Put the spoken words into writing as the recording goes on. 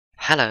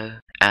Hello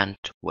and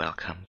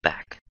welcome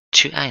back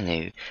to a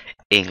new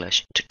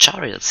English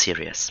tutorial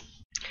series.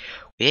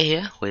 We're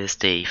here with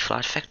the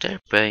flight factor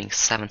Boeing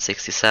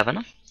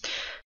 767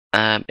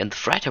 in the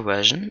freighter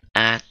version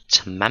at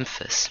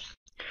Memphis.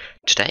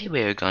 Today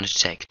we're going to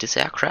take this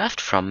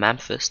aircraft from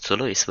Memphis to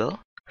Louisville,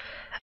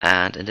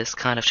 and in this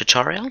kind of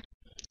tutorial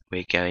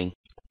we're going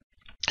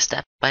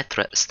step by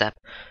step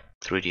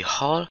through the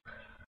whole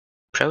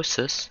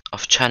process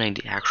of turning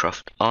the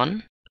aircraft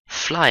on,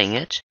 flying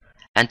it,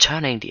 and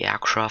turning the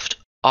aircraft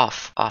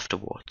off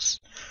afterwards.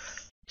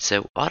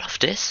 So all of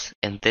this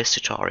in this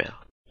tutorial.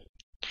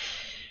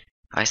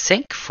 I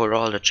think for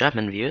all the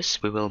German viewers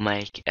we will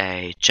make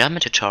a German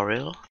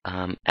tutorial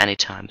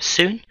anytime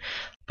soon,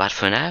 but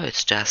for now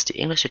it's just the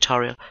English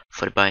tutorial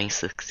for the Boeing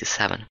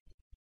 67.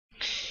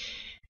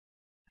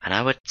 And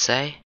I would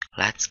say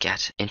let's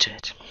get into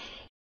it.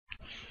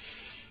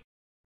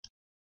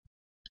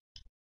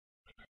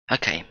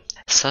 Okay,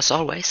 so as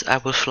always I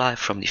will fly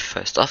from the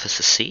first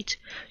officer seat.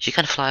 You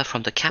can fly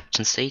from the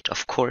captain seat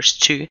of course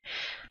too.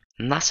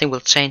 Nothing will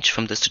change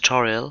from this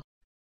tutorial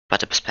but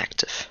the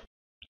perspective.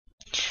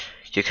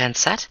 You can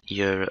set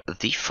your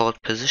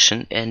default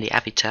position in the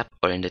API tab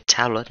or in the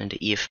tablet in the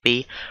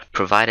EFB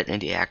provided in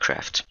the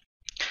aircraft.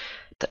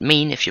 That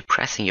means if you're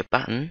pressing your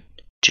button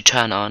to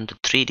turn on the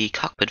 3D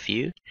cockpit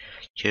view,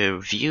 your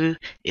view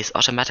is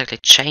automatically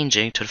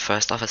changing to the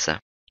first officer.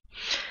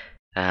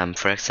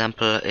 For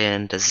example,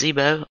 in the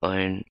Zibo or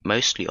in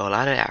mostly all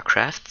other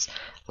aircrafts,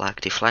 like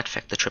the flight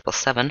factor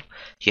 777,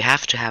 you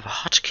have to have a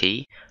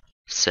hotkey,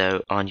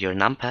 so on your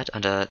numpad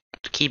on the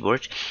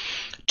keyboard,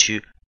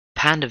 to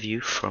pan the view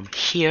from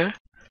here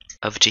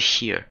over to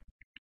here.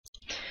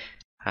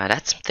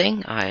 That's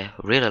something I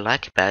really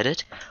like about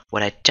it.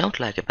 What I don't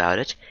like about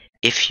it,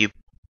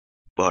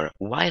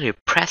 while you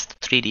press the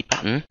 3D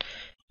button,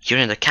 you're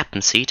in the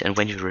captain seat, and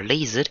when you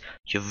release it,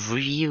 your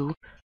view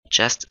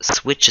just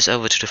switches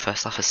over to the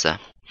first officer.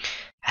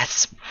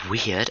 That's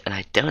weird, and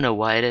I don't know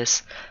why it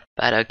is,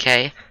 but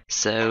okay,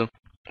 so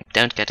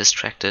don't get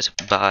distracted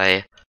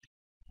by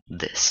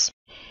this.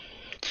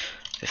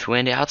 If we're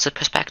in the outside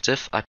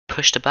perspective, I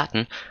push the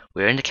button,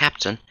 we're in the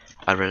captain,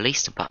 I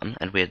release the button,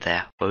 and we're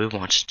there where we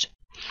wanted.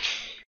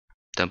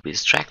 Don't be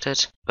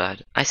distracted,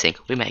 but I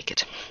think we make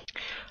it.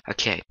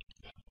 Okay,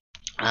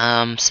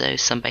 so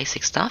some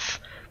basic stuff.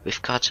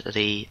 We've got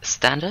the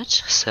standard,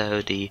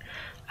 so the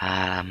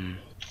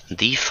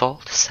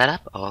default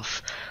setup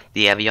of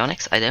the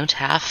avionics. I don't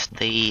have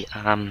the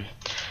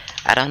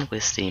add-on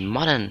with the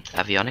modern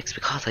avionics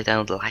because I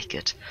don't like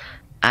it.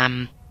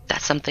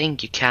 That's something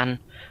you can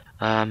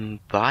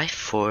buy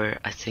for,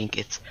 I think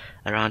it's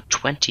around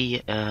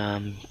 $20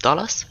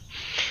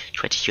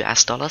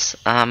 US.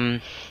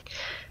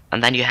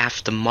 And then you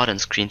have the modern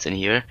screens in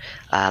here,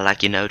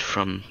 like you know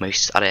from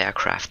most other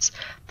aircrafts.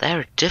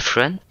 They're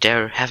different.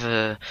 They have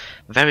a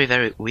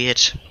very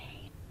weird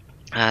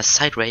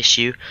side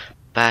ratio,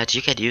 but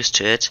you get used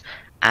to it,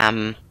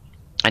 and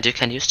you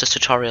can use this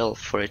tutorial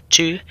for it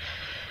too.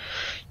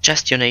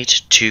 Just you need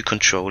to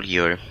control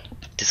your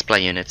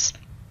display units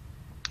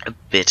a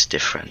bit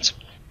different.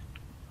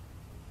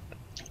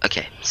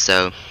 Okay,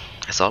 so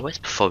as always,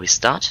 before we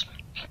start,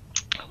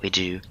 we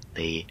do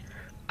the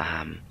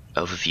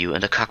overview in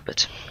the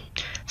cockpit,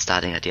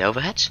 starting at the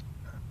overhead,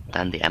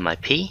 then the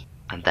MIP,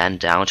 and then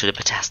down to the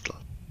pedestal.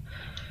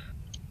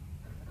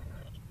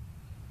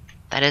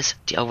 That is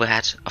the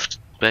overhead of the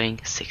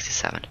Boeing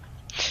 67,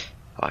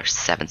 or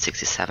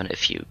 767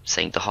 if you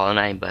saying the whole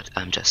name, but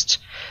I'm just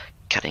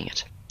cutting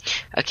it.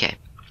 Okay,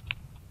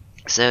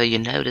 so you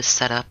know this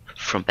setup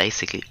from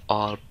basically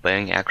all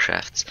Boeing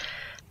aircrafts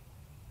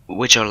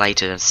which are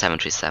later than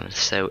 737.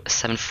 So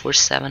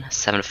 747,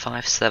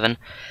 757,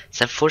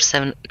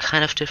 747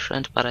 kind of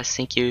different, but I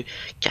think you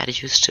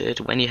get used to it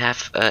when you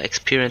have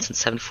experience in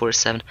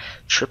 747.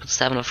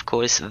 777 of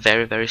course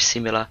very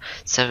similar,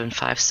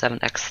 757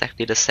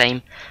 exactly the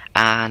same,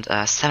 and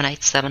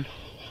 787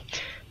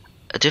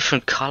 a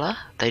different color.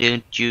 They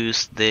don't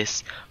use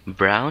this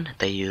brown,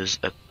 they use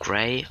a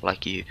gray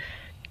like you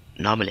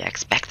normally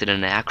expect in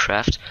an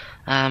aircraft.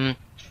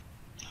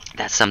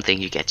 That's something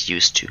you get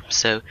used to.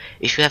 So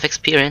if you have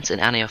experience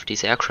in any of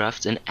these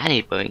aircrafts, in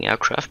any Boeing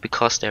aircraft,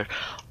 because there are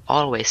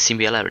always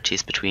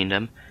similarities between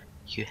them,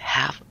 you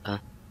have a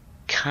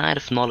kind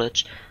of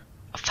knowledge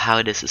of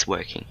how this is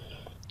working.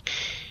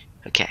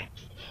 Okay,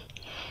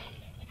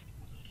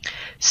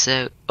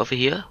 so over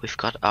here we've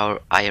got our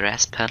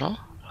IRS panel,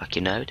 like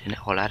you know in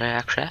all other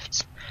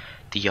aircrafts,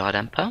 the yaw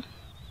damper,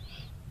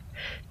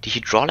 the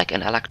hydraulic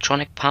and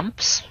electronic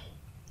pumps.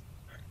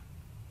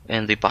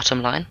 In the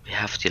bottom line we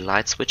have the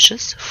light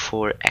switches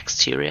for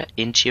exterior,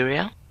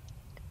 interior,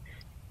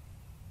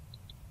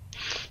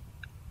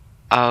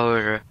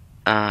 our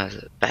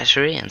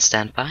battery and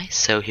standby,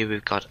 so here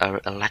we've got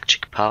our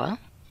electric power,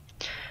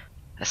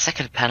 a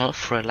second panel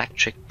for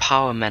electric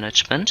power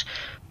management,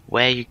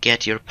 where you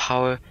get your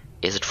power,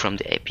 is it from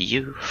the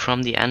APU,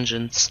 from the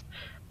engines,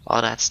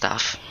 all that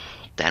stuff.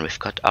 Then we've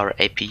got our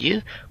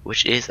APU,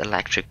 which is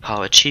electric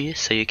power too,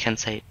 so you can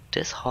say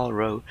this whole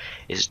row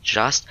is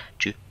just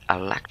to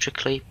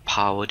electrically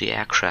power the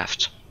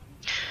aircraft.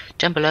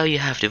 Down below you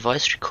have the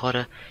voice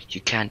recorder.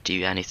 You can't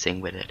do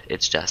anything with it,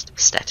 it's just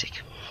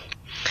static.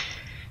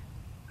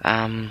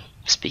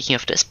 Speaking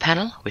of this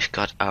panel, we've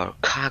got our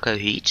cargo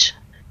heat,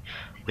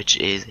 which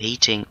is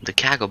heating the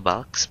cargo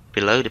bulks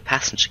below the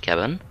passenger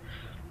cabin.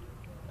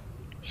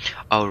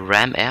 Our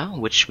ram air,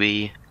 which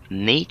we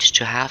need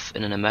to have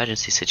in an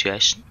emergency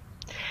situation.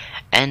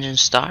 Engine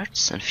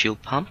starts and fuel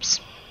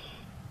pumps.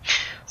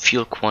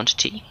 Fuel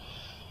quantity.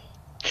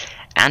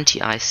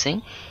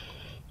 Anti-icing.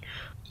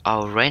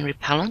 Our rain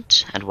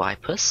repellent and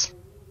wipers.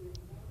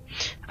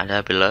 And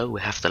there below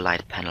we have the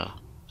light panel,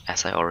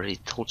 as I already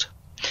told.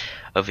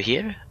 Over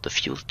here the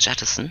fuel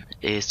jettison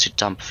is to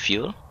dump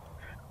fuel.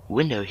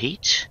 Window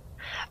heat.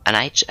 An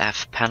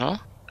HF panel.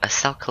 A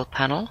cycle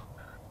panel.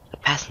 The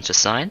passenger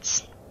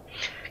signs.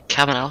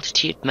 Cabin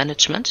altitude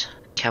management.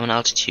 Cabin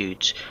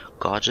altitude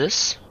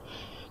gauges.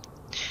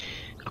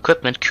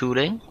 Equipment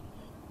cooling.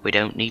 We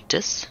don't need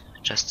this.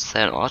 Just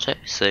set on auto,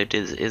 so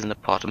this is an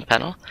important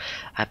panel.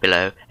 And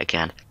below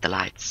again the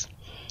lights.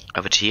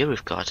 Over here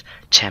we've got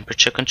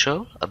temperature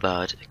control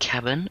about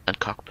cabin and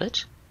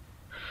cockpit.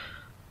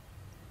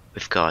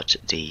 We've got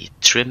the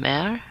trim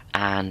air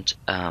and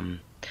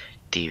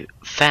the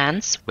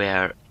fans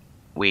where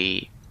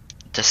we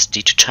just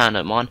need to turn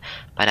them on,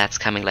 but that's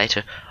coming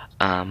later.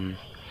 On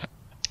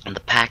the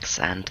packs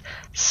and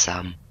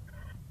some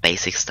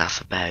basic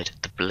stuff about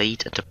the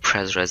bleed and the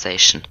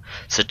pressurization.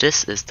 So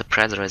this is the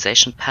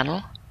pressurization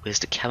panel with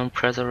the cabin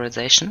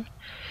pressurization.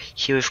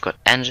 Here we've got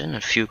engine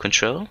and fuel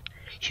control.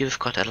 Here we've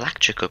got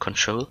electrical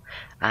control,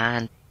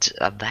 and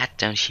that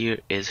down here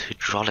is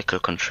hydraulical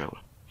control.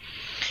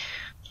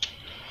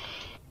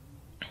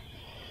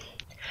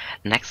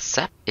 Next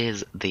step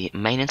is the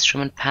main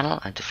instrument panel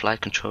and the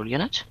flight control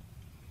unit.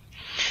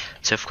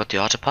 So we've got the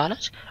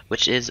autopilot,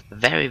 which is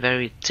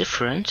very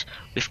different.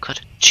 We've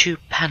got two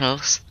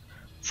panels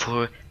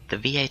for the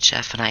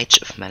VHF and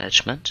HF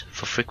management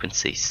for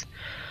frequencies.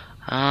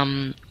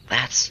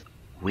 That's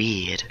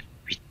weird.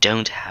 We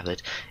don't have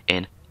it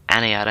in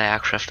any other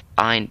aircraft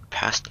I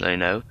personally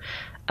know.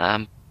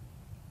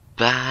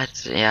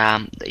 But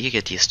yeah, you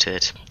get used to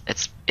it.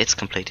 It's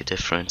completely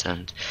different,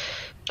 and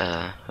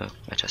I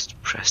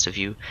just pressed the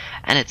view,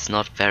 and it's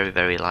not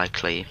very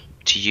likely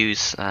to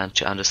use and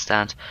to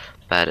understand,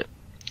 but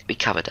we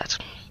covered that.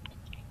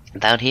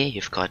 Down here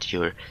you've got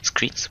your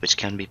screens, which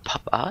can be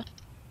pop out.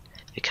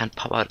 You can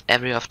pop out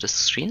every of the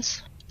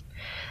screens.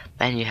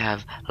 Then you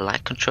have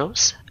light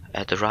controls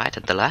at the right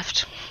and the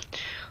left,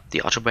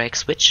 the auto brake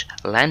switch,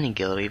 landing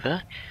gear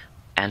lever,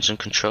 engine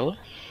control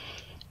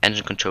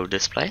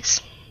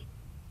displays,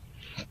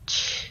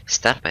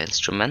 standby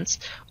instruments,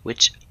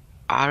 which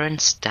aren't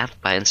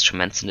standby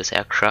instruments in this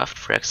aircraft.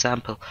 For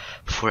example,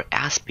 for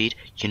airspeed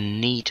you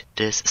need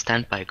this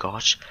standby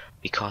gauge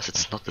because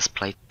it's not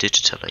displayed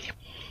digitally.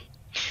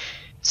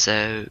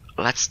 So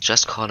let's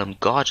just call them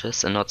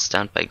gauges and not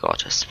standby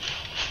gauges.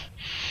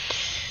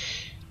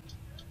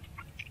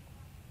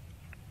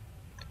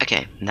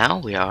 Okay, now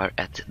we are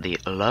at the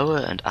lower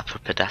and upper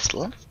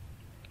pedestal.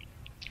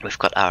 We've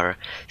got our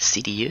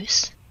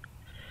CDUs,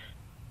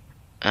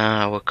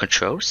 our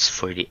controls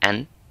for the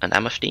N and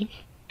MFD.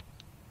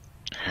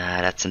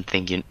 That's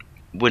something you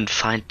wouldn't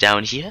find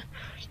down here.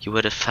 You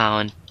would have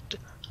found,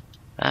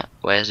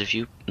 where's the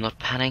view not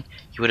panning?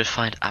 You would have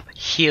found up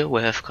here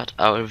where I've got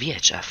our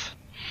VHF.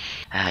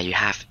 You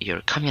have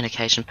your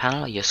communication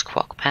panel, your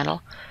squawk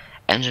panel,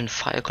 engine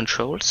fire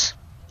controls,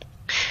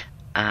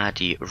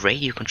 the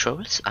radio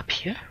controls up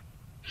here,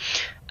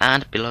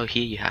 and below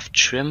here you have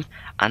trim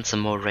and some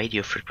more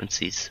radio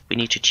frequencies. We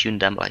need to tune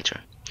them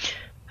later.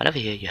 And over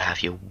here you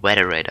have your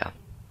weather radar.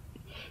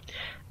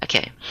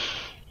 Okay,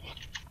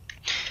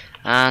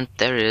 and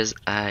there is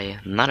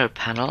another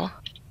panel.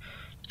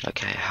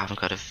 Okay, I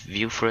haven't got a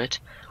view for it,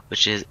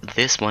 which is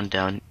this one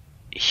down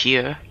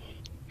here.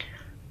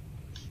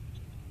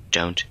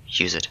 Don't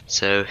use it.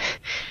 So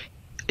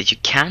you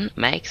can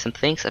make some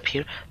things up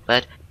here,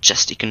 but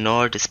just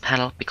ignore this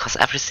panel because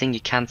everything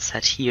you can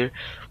set here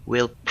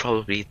will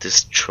probably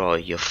destroy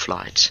your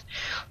flight.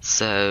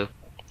 So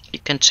you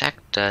can check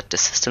that the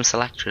system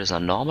selectors are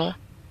normal.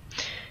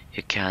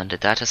 The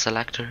data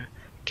selector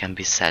can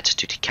be set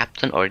to the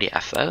captain or the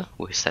FO.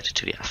 We set it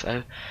to the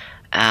FO.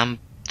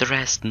 The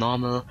rest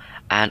normal,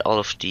 and all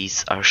of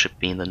these should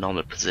be in the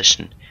normal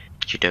position.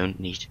 You don't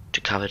need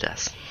to cover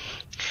this.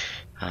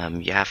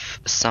 You have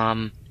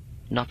some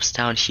knobs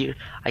down here.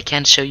 I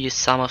can show you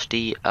some of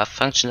the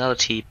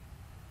functionality,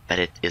 but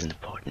it isn't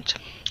important.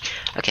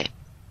 Okay,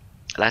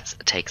 let's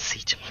take a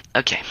seat.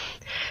 Okay,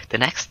 the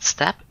next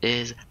step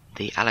is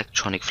the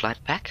electronic flight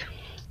pack.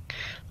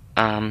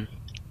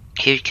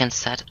 Here you can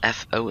set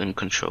FO in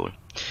control.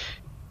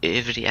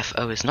 If the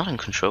FO is not in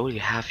control, you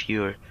have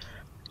your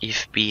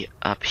EFB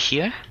up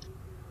here.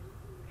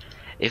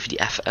 If the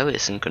FO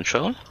is in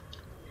control,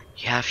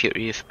 you have your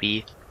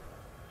EFB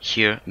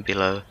here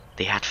below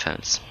the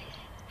headphones,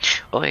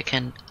 or you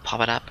can pop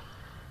it up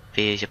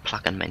via your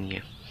plug-in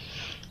menu.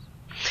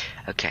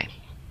 Okay,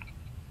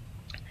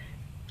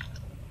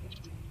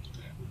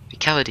 we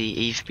cover the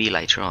EFB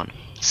later on.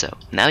 So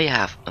now you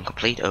have a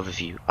complete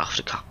overview of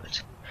the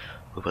cockpit.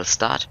 We will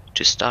start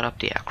up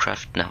the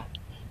aircraft now.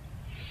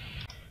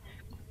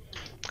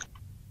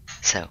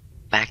 So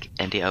back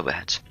in the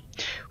overhead,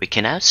 we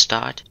can now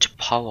start to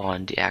power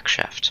on the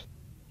aircraft.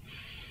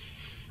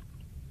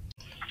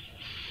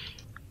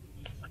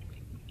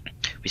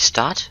 We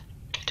start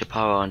to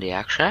power on the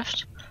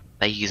aircraft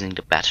by using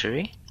the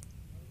battery.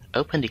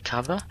 Open the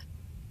cover,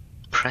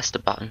 press the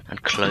button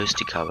and close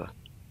the cover.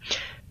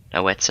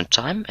 Now wait some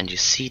time and you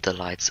see the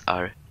lights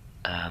are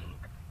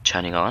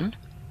turning on.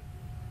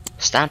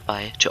 Stand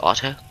by to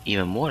auto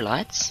even more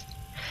lights,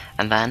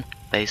 and then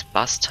base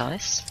bus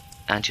ties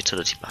and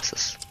utility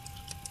buses.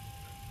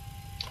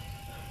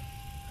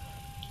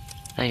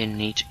 Now you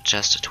need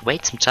just to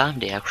wait some time,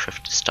 the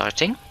aircraft is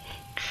starting,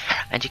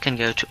 and you can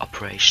go to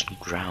Operation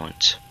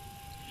Ground.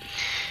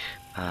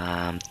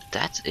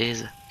 That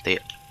is the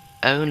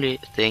only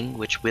thing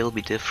which will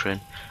be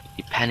different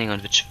depending on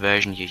which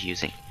version you're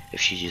using.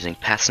 If you're using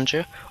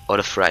passenger or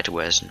the freighter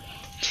version.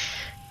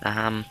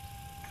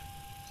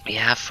 We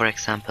have, for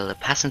example, a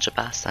passenger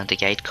bus and a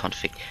gate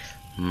config,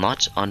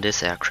 not on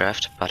this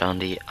aircraft but on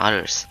the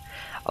others.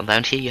 And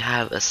down here you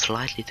have a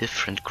slightly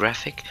different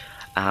graphic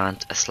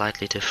and a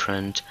slightly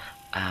different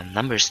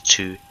numbers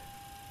to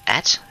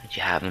add.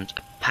 You have a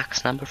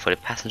PAX number for the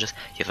passengers,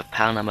 you have a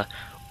PAL number,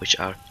 which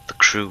are the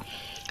crew.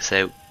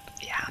 So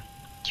yeah,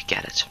 you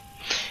get it.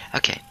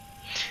 Okay,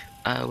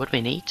 what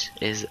we need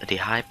is the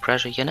high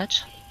pressure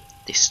unit,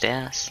 the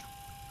stairs,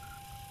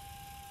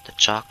 the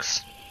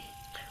chocks,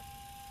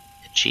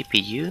 the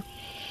GPU,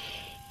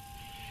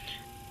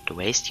 the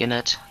waste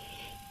unit,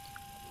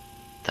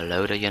 the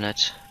loader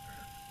unit,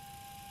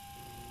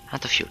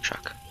 and the fuel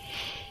truck.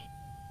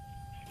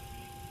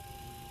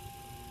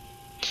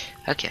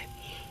 Okay,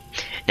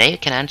 now you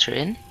can enter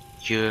in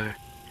your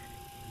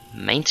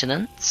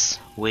maintenance,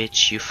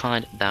 which you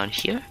find down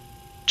here.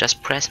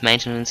 Just press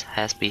maintenance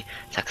has been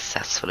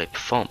successfully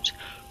performed.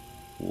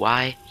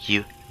 Why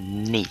you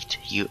need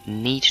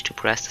to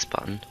press this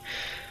button?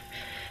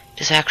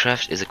 This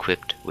aircraft is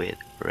equipped with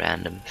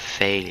random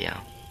failure,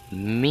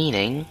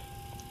 meaning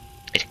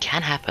it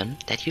can happen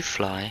that you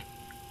fly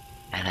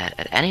and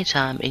at any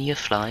time in your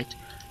flight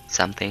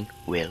something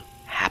will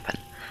happen.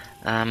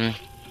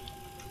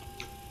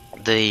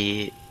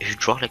 The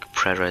hydraulic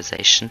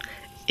pressurization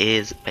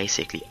is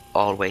basically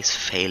always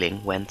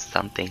failing when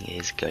something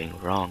is going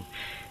wrong.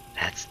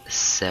 That's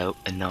so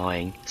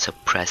annoying, so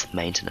press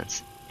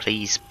maintenance.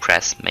 Please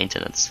press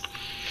maintenance.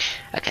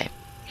 Okay,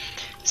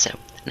 so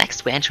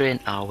next we enter in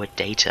our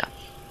data.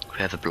 We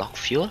have a block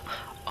fuel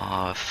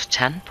of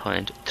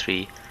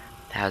 10.3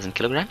 thousand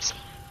kilograms.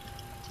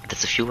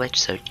 That's a fuel weight,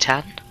 so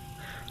 10.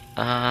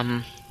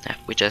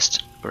 We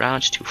just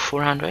round to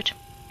 400.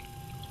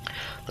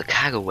 The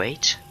cargo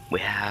weight, we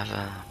have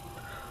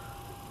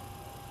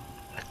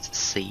let's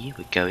see,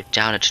 we go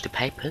down into the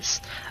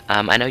papers.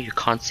 I know you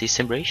can't see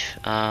SimBrief,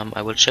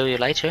 I will show you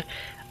later,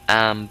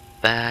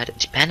 but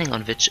depending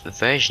on which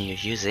version you're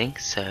using,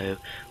 so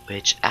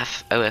which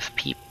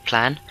OFP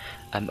plan,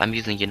 I'm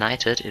using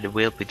United, it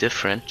will be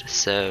different,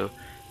 so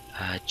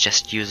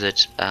just use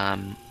it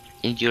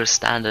in your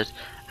standard,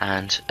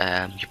 and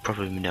you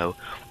probably know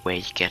where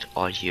you get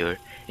all your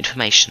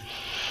information.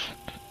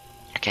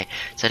 Okay,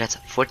 so that's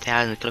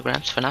 4,000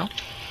 kilograms for now,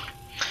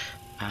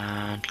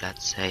 and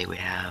let's say we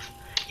have,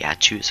 yeah,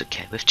 two is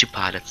okay, with two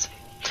pilots.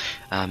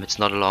 It's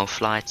not a long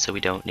flight, so we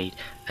don't need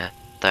a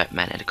third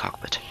man in the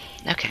cockpit.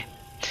 Okay,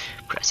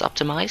 press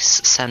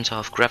optimize center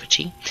of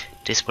gravity.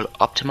 This will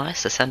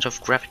optimize the center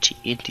of gravity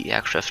in the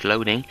aircraft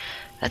loading.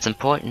 That's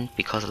important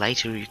because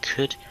later you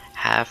could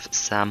have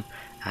some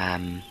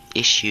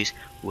issues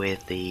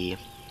with the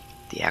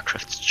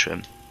aircraft's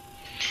trim.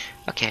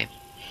 Okay,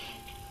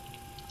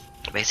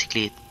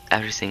 basically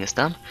everything is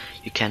done.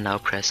 You can now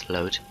press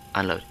load,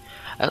 unload.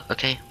 Oh,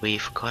 okay, we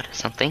forgot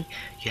something.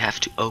 You have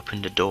to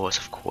open the doors,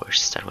 of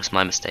course. That was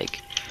my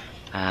mistake.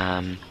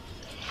 So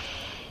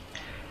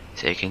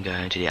you can go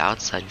into the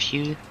outside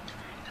view,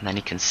 and then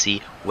you can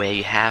see where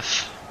you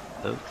have.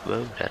 Oh,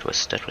 whoa, that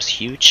was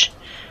huge.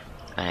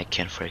 I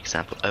can, for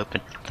example,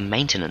 open the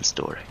maintenance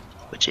door,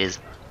 which is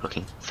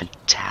looking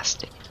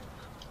fantastic.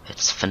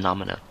 It's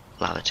phenomenal.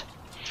 Love it.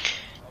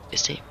 You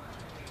see?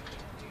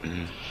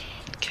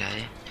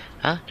 Okay.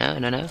 Huh?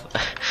 No.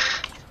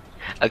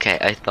 Okay,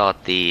 I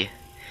thought the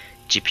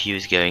GPU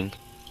is going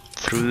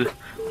through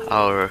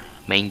our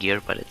main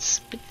gear, but it's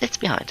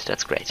behind.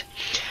 That's great.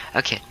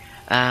 Okay.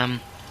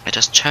 I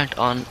just turned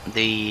on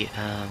the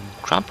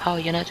ground power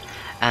unit,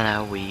 and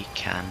now we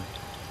can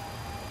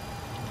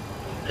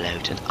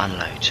load and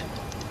unload.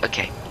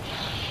 Okay.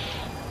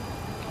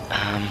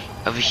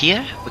 Over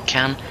here we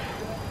can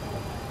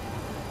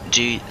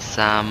do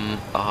some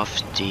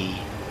of the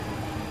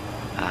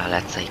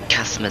let's say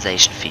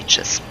customization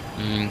features.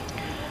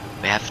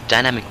 We have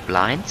dynamic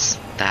blinds.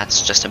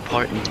 That's just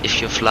important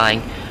if you're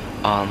flying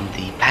on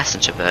the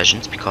passenger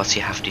versions, because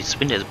you have these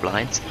window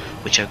blinds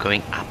which are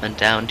going up and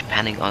down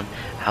depending on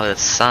how the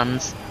sun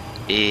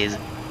is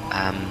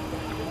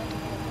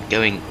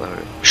going or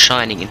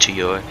shining into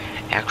your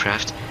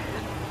aircraft.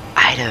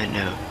 I don't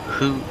know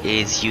who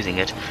is using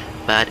it,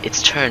 but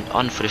it's turned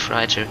on for the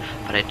fighter,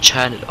 but I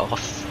turned it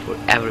off for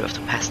every of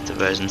the passenger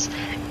versions.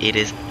 It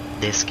is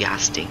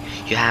disgusting.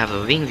 You have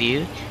a wing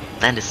view,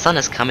 then the sun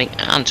is coming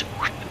and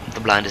the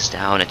blind is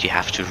down and you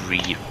have to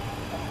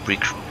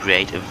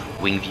recreate a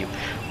wing view.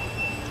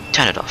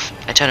 Turn it off.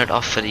 I turn it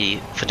off for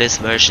this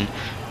version,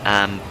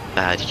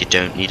 but you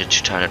don't need to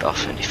turn it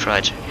off in the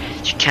fighter.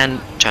 You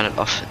can turn it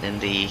off in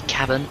the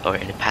cabin or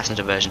in the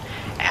passenger version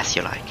as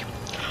you like.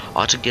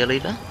 Auto gear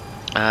lever,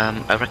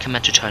 I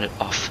recommend to turn it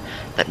off.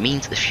 That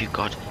means if you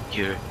got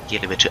your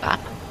gear lever to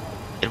up,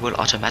 it will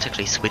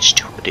automatically switch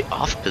to the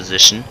off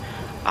position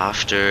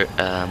after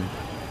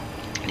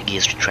the gear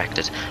is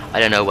retracted. I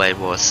don't know why it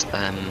was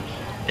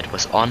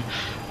on,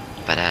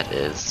 but that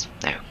is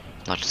no,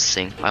 not the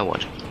thing I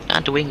want.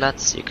 And the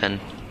winglets, you can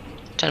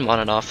turn them on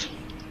and off.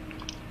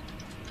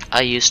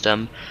 I use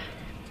them.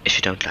 If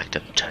you don't like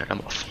them, turn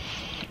them off.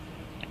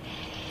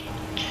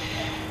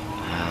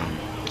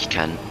 You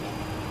can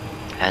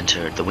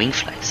enter the wing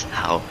flex.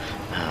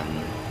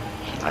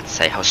 Let's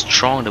say how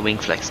strong the wing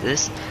flex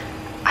is.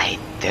 I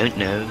don't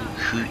know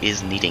who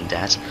is needing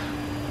that,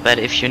 but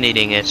if you're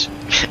needing it,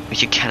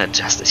 you can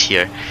adjust it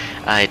here.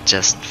 I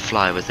just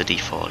fly with the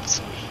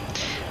defaults.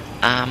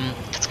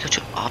 Let's go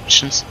to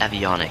options,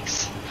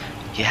 avionics.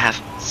 You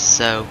have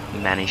so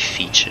many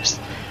features.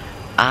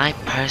 I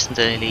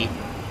personally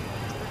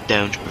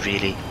don't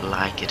really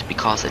like it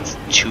because it's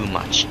too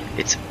much.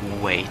 It's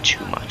way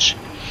too much.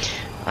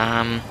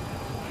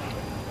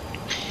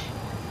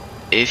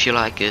 If you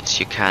like it,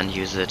 you can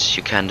use it.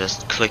 You can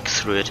just click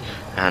through it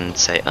and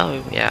say,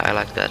 oh yeah, I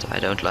like that, I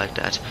don't like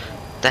that.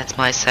 That's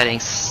my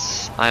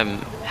settings, I'm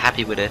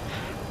happy with it.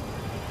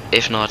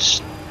 If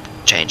not,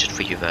 change it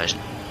for your version.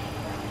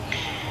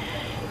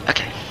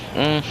 Okay,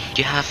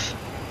 you have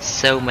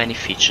so many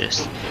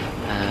features.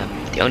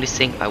 The only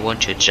thing I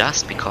want to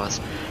adjust, because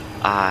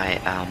I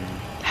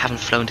haven't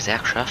flown this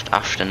aircraft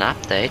after an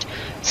update,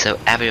 so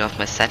every of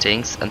my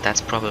settings, and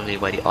that's probably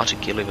why the auto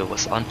gear lever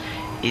was on,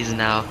 is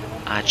now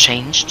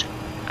changed.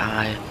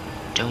 I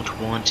don't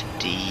want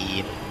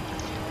the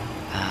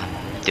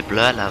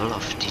blur level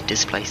of the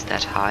displays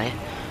that high.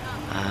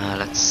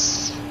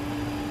 Let's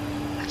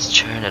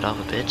turn it off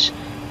a bit.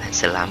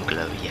 That's a lamp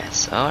glow,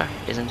 yes, or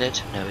isn't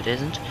it? No, it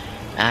isn't.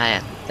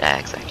 Yeah,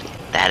 exactly.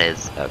 That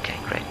is okay,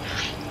 great.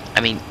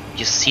 I mean,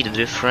 you see the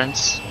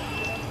difference?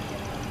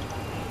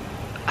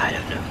 I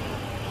don't know.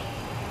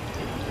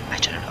 I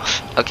turn it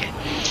off. Okay,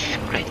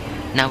 great.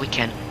 Now we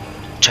can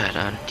turn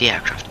on the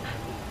aircraft.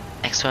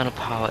 External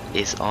power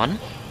is on.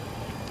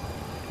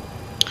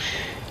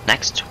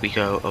 Next we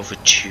go over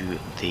to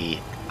the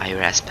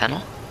IRS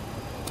panel.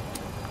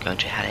 Go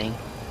into heading.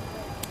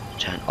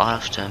 Turn all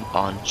of them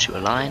on to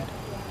align.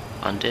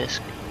 On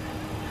disk.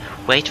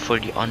 Wait for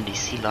the on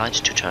DC light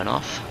to turn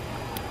off.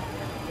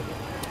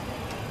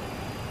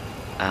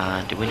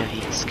 And the window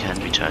heats can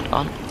be turned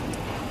on.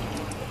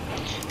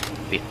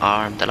 We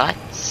arm the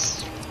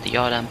lights, the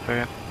yaw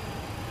damper.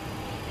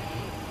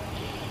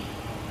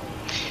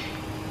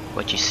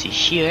 What you see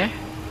here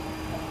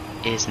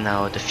is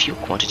now the fuel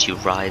quantity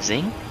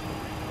rising.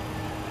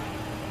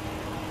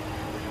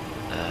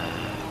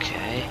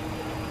 Okay.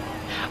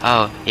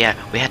 Oh yeah,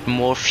 we had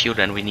more fuel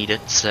than we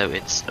needed, so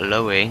it's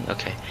lowering.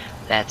 Okay,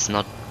 that's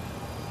not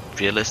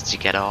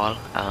realistic at all.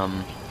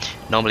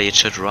 Normally it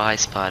should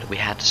rise, but we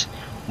had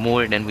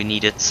more than we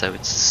needed, so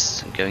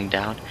it's going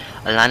down.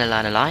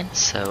 Align,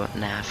 so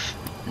nav,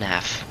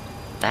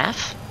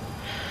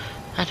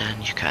 and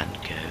then you can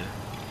go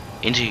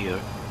into your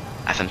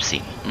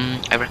FMC.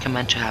 I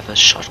recommend to have a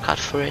shortcut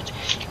for it.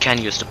 You can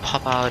use the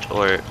pop out,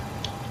 or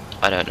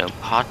I don't know,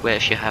 hardware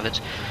if you have it.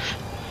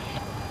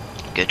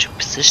 Go to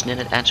position in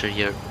and enter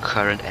your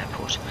current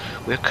airport.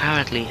 We're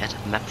currently at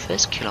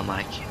Memphis, Kilo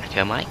Mike,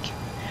 Echo Mike,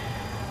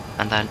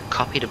 and then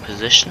copy the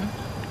position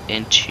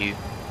into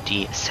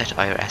the set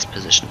IRS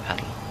position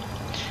panel.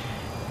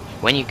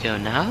 When you go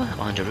now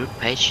on the route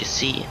page, you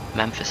see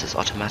Memphis is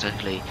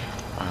automatically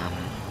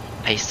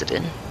pasted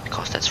in,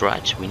 because that's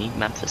right, we need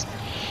Memphis.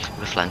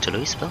 We're flying to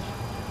Louisville,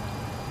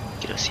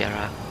 Kilo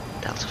Sierra,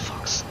 Delta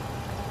Fox.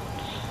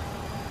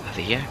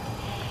 Over here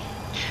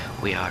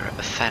we are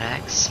a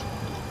FedEx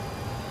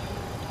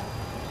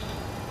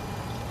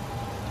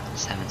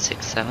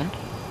 767.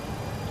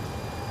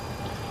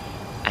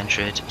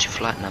 Enter it to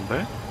flight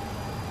number.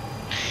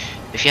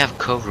 If you have a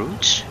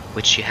co-route,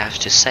 which you have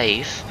to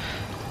save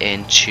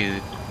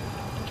into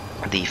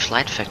the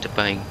Flight Factor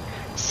Boeing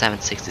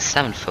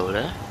 767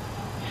 folder,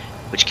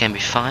 which can be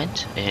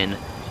found in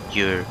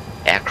your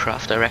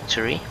aircraft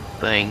directory,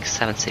 Boeing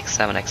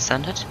 767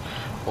 extended,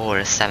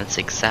 or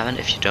 767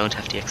 if you don't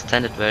have the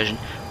extended version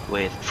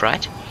with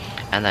Fright,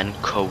 and then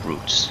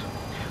co-routes.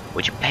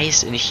 What you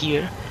paste in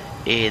here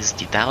is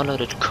the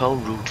downloaded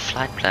co-route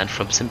flight plan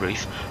from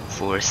SimBrief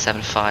for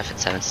 75 and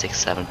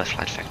 767 by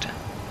Flight Factor.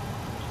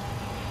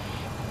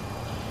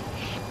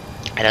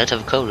 I don't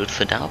have a co-route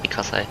for now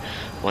because I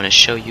want to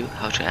show you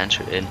how to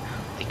enter in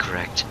the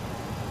correct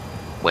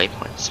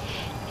waypoints.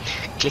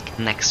 Click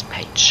next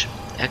page.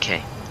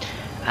 Okay,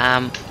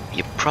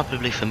 You're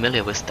probably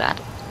familiar with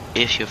that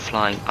if you're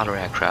flying other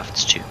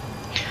aircrafts too.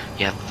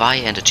 You have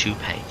via and a to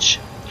page.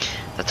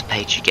 That's a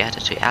page you get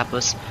at the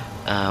Airbus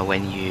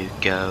when you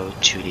go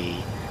to the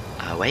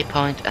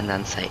waypoint and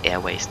then say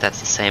airways. That's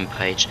the same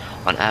page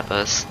on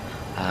Airbus,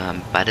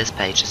 but this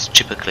page is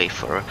typically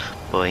for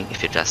Boeing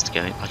if you're just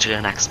going onto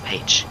the next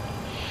page.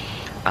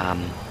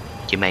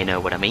 You may know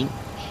what I mean.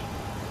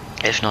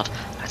 If not,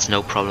 that's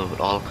no problem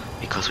at all,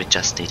 because we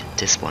just did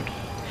this one.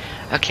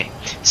 Okay,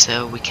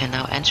 so we can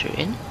now enter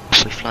in.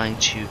 We're flying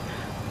to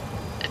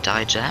a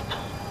Dijap.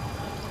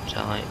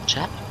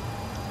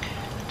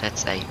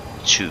 That's a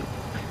 2.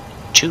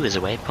 2 is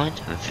a waypoint,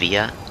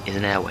 via is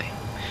an airway.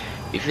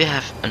 If you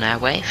have an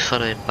airway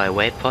followed by a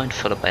waypoint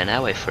followed by an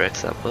airway, for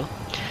example,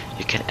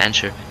 you can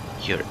enter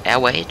your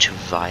airway to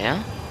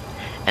via,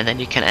 and then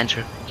you can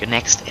enter your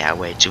next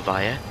airway to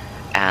via,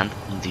 and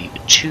the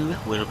 2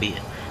 will be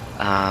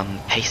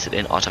pasted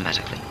in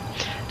automatically.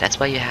 That's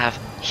why you have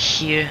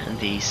here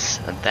these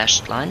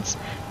dashed lines,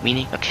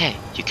 meaning, okay,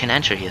 you can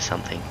enter here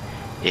something.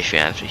 If you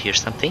enter here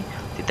something,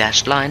 the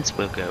dashed lines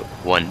will go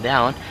one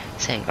down,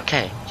 saying,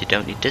 okay, you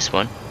don't need this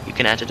one, you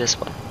can enter this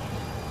one.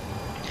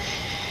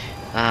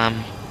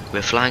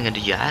 We're flying in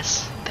the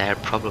US. They're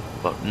probably,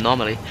 well,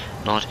 normally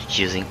not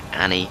using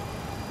any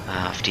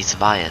of these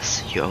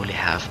vias. You only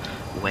have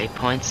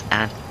waypoints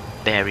and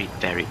very,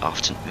 very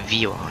often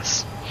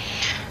VORs.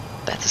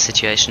 That's the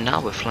situation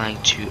now. We're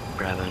flying to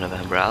Bravo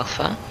November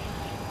Alpha,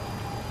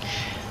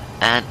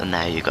 and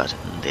now you got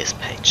this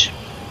page.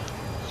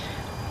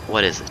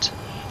 What is it?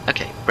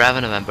 Okay, Bravo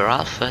November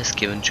Alpha is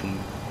given to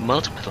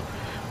multiple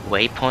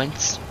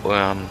waypoints,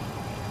 or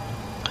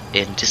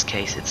in this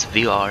case it's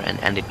VOR and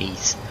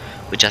NDBs.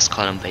 We just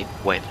call them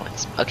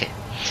waypoints. Okay,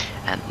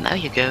 and now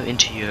you go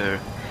into your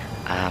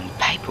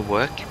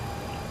paperwork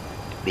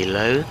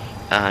below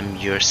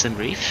your sim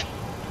brief.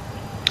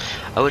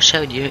 I will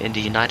show you in the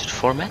United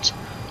format.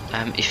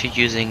 If you're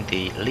using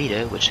the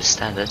Lido, which is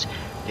standard,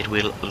 it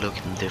will look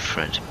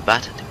different,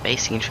 but the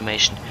basic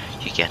information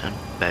you get on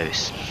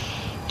both.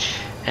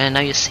 And now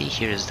you see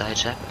here is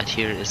Dijap, and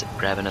here is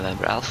Bravo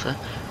November Alpha,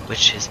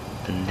 which is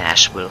the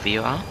Nashville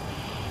VOR.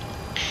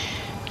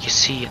 You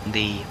see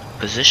the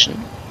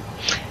position,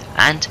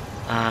 and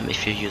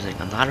if you're using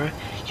another,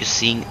 you're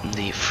seeing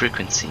the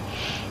frequency.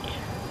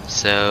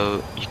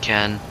 So you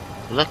can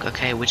look,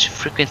 okay, which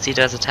frequency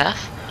does it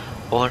have,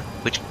 or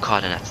which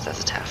coordinates does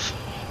it have.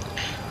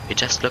 We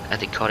just look at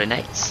the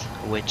coordinates,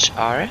 which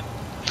are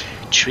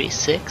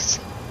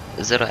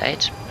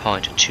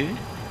 3608.2,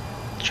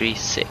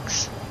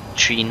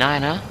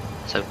 3639er,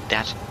 so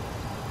that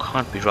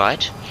can't be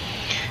right.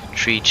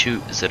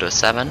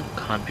 3207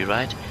 can't be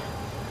right.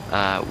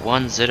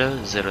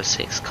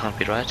 1006 can't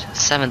be right.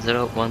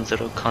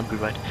 7010 can't be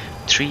right.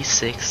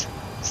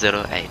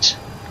 3608.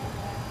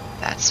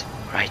 That's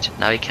right.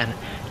 Now you can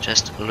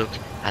just look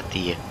at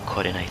the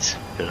coordinates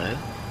below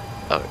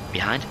or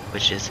behind,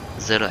 which is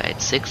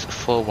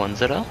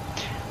 086410.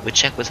 We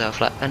check with our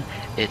flight plan.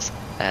 It's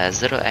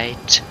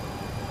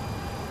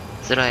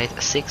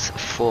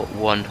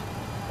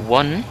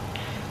 086411.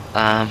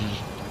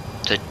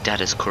 So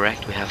that is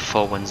correct. We have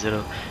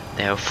 410.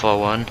 They have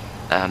 41.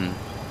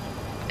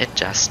 It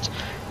just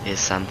is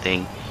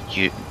something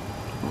you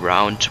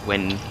round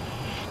when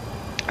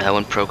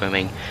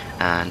programming,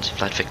 and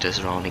flight vector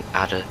is rounding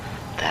other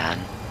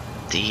than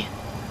the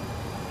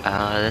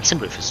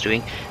SimBrief is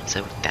doing,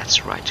 so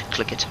that's right.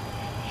 Click it.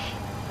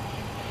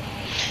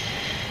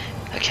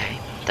 Okay,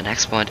 the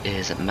next point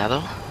is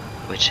Mabel,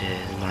 which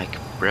is like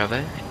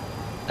Bravo,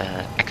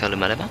 Echo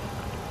Lima Lima,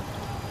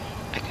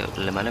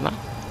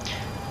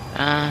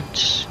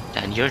 and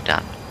then you're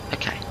done.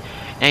 Okay,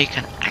 now you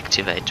can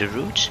activate the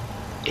route.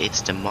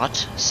 It's the mod,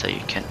 so you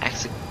can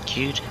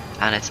execute,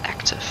 and it's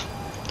active.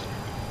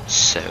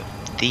 So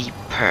the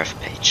perf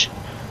page.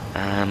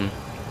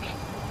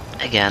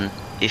 Again,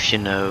 if you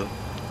know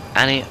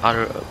any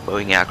other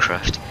Boeing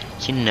aircraft,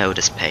 you know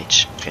this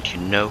page and you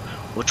know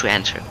what to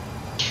enter.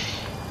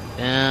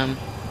 You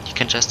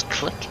can just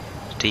click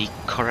the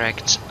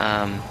correct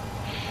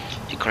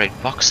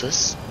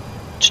boxes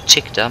to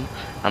tick them,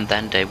 and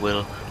then they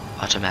will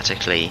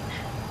automatically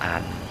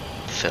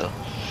fill.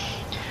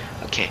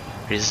 Okay,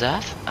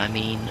 reserve. I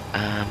mean,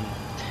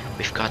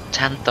 we've got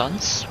 10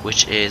 tons,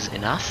 which is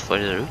enough for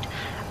the route,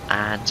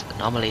 and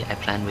normally I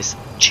plan with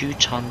 2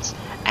 tons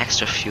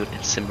extra fuel in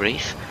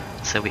SimBrief,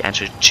 so we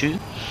enter 2.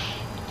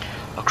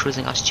 Our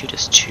cruising altitude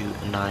is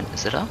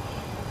 290,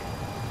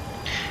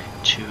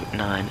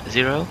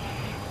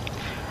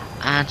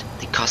 and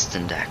the cost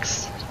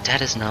index.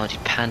 That is now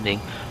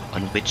depending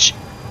on which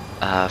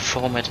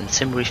format in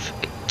SimBrief,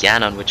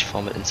 again on which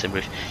format in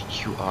SimBrief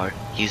you are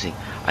using.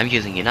 I'm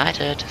using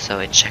United, so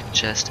I check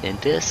just in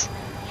this.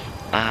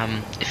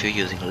 If you're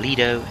using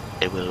Lido,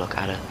 it will look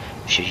other.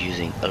 If you're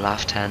using a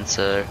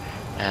Lufthansa,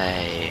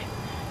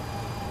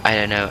 I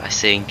don't know, I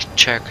think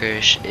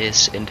Turkish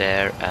is in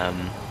there,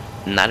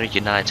 another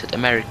United,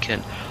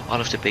 American, all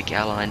of the big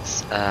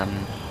airlines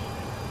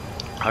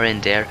are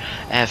in there.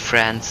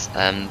 France,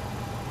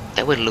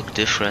 that will look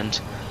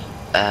different.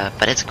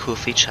 but it's a cool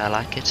feature, I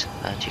like it,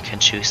 and you can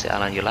choose the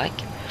airline you like,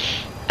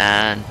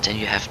 and then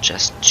you have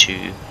just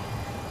to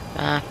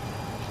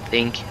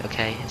think,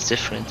 okay, it's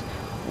different,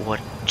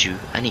 what do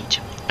I need?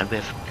 And we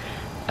have,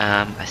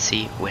 I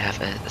see we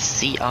have a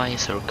CI,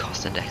 so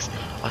cost index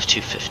of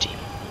 250.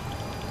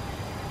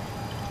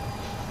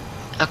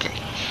 Okay,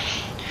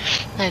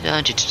 now I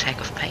want you to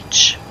take off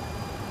page,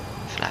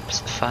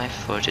 flaps 5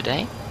 for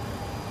today.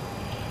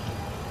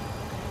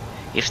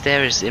 If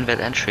there is invalid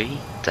entry,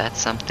 that's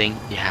something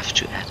you have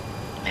to add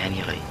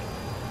manually.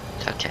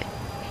 Okay,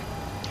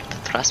 the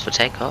thrust for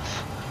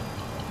takeoff,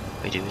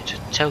 we do it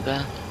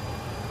toga,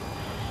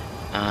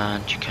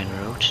 and you can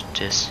route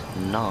this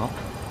knob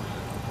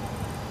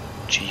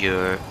to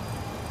your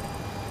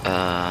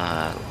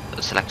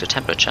selected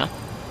temperature.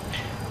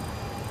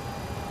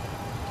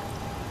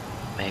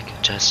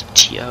 Make just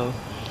TO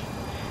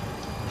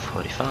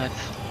 45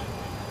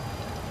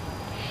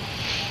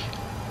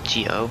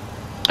 TO.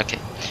 Okay,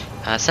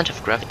 center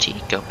of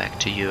gravity, go back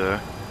to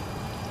your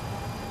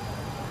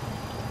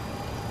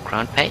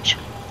ground page.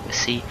 You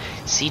see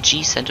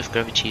CG center of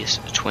gravity is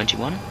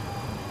 21.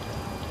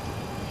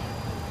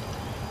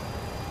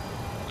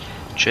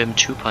 Trim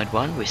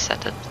 2.1, we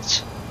set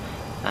it,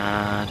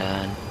 and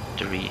then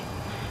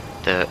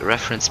the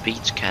reference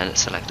speed can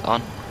select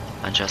on,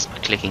 and just by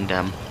clicking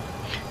them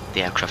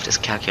the aircraft is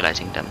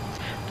calculating them.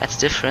 That's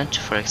different,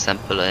 for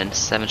example in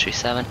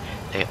 737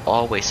 they're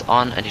always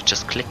on and you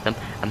just click them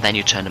and then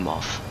you turn them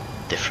off.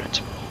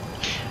 Different.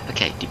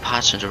 Okay,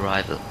 departure and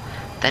arrival.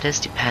 That is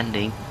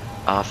depending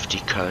of the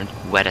current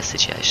weather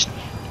situation.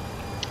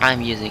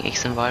 I'm using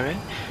Xenviro,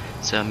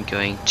 so I'm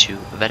going to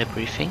weather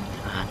briefing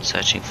and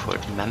searching for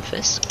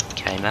Memphis,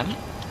 KMM.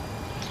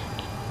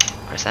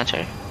 Press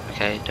enter.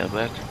 Okay, don't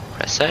work.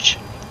 Press search.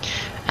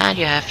 And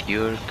you have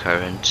your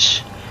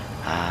current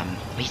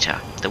meter.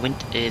 The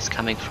wind is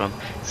coming from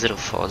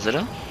 040.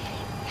 You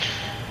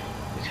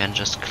can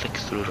just click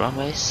through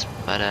runways,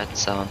 but that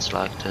sounds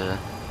like the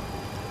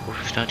what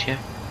we've done here.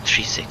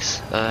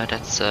 36.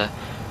 That's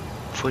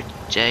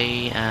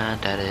 4J,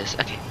 and that is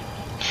okay.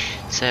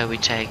 So we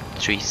take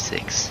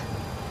 36.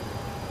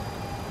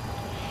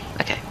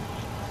 Okay,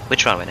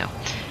 which runway now?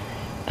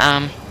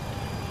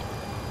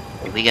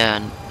 We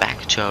go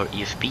back to our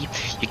EFB.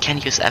 You can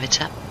use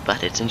Avitab,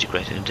 but it's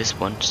integrated in this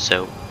one,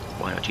 so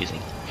why not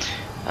using?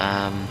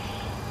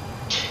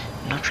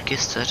 Not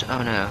registered.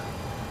 Oh no.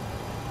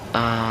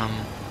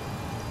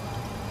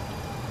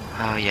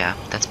 Oh yeah,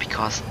 that's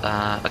because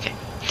okay.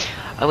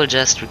 I will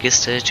just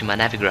register to my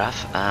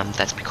Navigraph.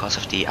 That's because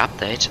of the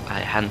update. I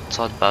hadn't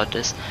thought about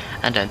this,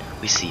 and then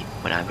we see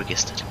when I'm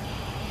registered.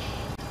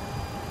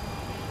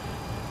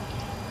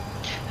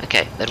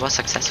 Okay, that was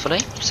successfully,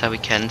 so we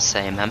can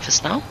say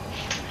Memphis now,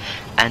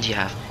 and you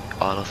have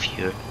all of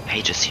your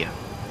pages here.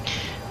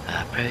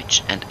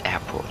 Approach and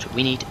airport.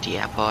 We need the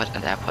airport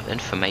and airport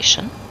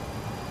information.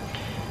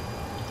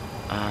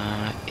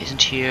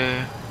 Isn't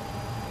here?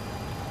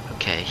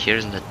 Okay,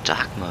 here's in the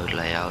dark mode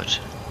layout.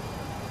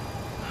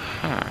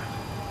 Huh.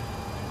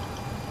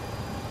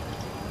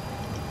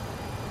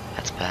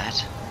 That's bad.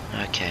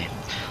 Okay,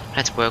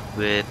 let's work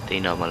with the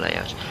normal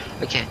layout.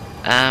 Okay.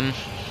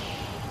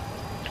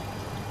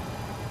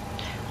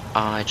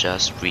 I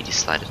just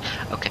redecided.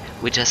 Okay,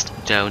 we just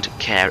don't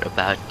care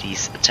about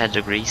these 10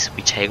 degrees.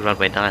 We take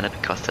runway 9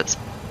 because that's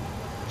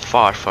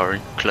far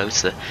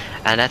closer,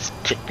 and that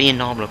could be a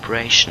normal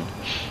operation.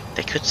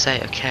 They could say,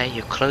 okay,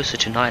 you're closer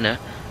to 9er,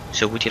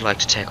 so would you like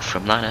to take off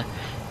from 9er?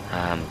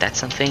 That's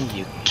something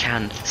you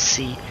can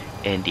see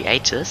in the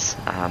 8s.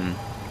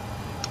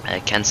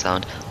 It can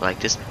sound like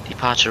this: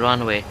 departure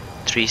runway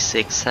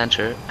 36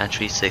 center and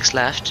 36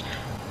 left,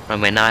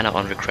 runway 9er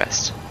on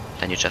request.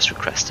 Then you just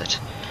request it.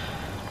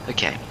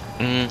 Okay,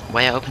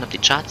 why I opened up the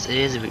charts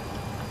is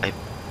I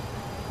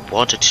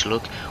wanted to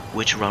look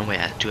which runway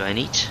do I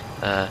need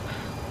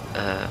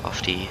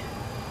of the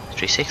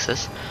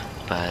 36s,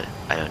 but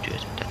I don't do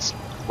it. That's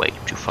way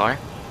too far.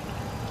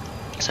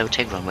 So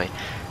take runway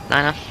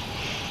 9er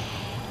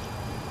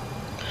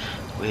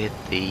with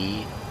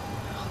the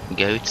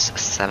goats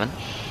 7.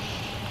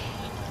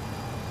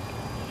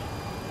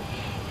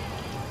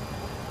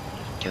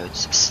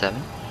 Goats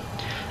 7.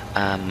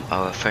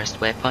 Our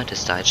first waypoint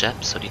is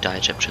Dijab, so the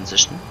Dijab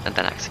transition, and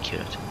then execute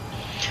it.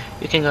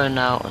 You can go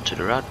now onto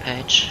the route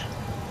page.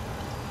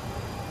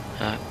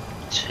 I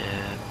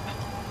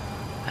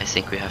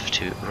think we have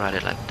to write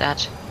it like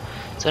that.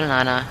 So the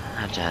 9er,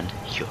 and then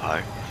you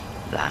are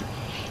done.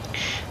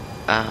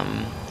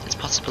 It's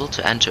possible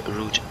to enter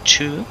route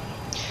 2.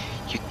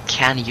 You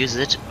can use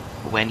it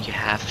when you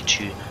have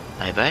to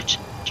divert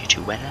due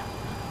to weather.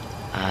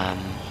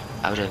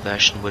 Our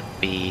diversion would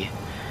be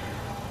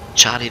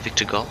Charlie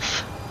Victor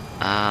Golf.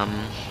 I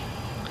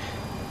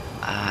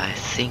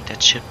think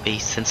that should be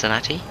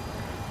Cincinnati.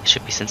 It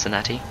should be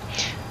Cincinnati.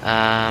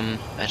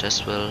 I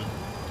just will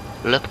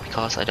look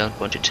because I don't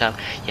want to tell.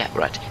 Yeah,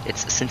 right.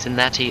 It's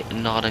Cincinnati,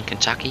 Northern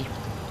Kentucky.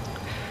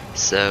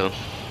 So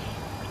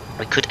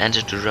I could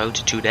enter the road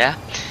to there.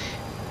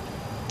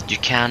 You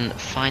can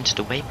find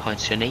the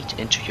waypoints you need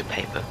into your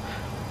paper.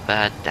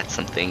 but that's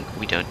something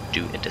we don't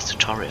do in this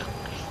tutorial.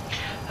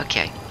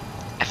 Okay,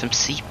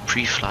 FMC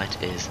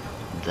pre-flight is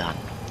done.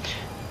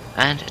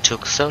 And it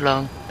took so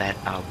long that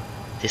our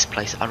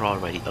displays are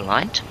already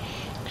aligned.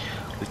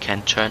 We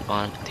can turn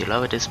on the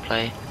lower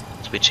display,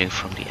 switching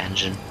from the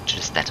engine to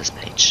the status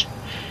page.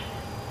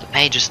 The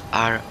pages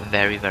are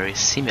very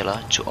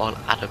similar to all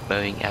other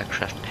Boeing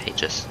aircraft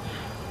pages,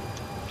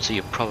 so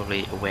you're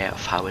probably aware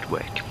of how it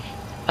works,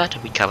 but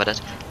we covered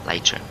it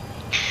later.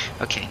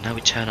 Okay, now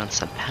we turn on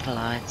some panel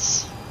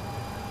lights,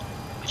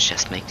 which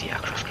just make the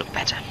aircraft look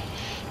better.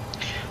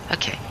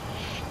 Okay,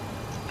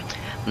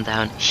 and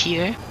down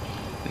here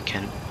we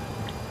can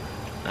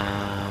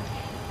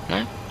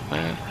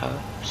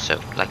so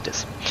like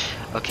this.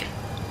 Okay,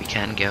 we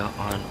can go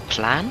on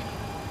plan.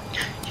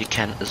 You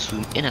can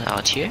zoom in and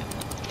out here.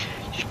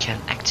 You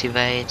can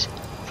activate,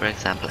 for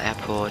example,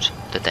 airport,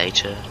 the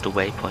data, the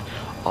waypoint,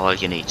 all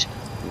you need,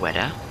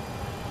 weather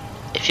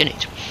if you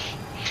need.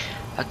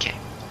 Okay,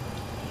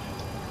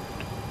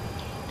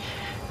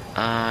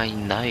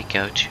 now you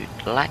go to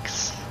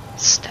legs,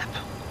 step,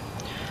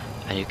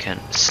 and you can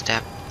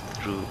step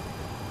through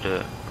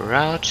the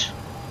route.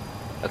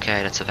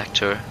 Okay, that's a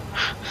vector.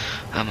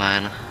 Oh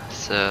man,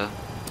 so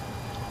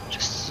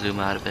just zoom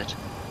out a bit.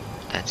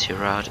 That's your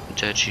route.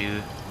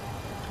 Jeju,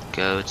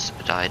 Goats,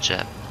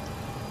 Dijab,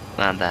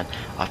 and then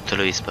up to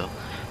Louisville.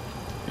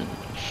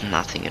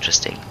 Nothing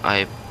interesting.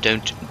 I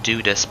don't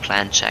do this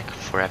plan check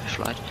for every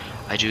flight.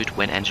 I do it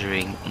when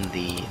entering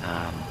the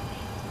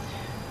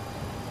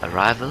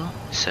arrival,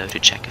 so to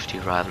check if the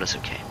arrival is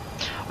okay.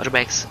 Auto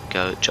brakes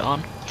go to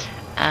on,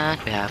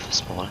 and we have a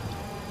small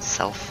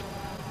self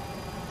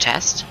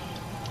test.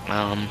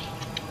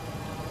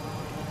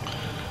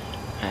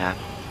 Yeah,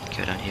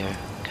 go down here,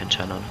 can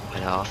turn on,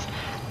 weather off.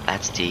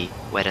 That's the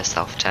weather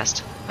self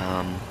test.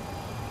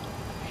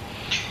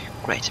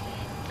 Great.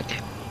 Okay.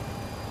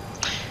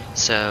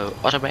 So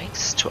auto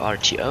brakes to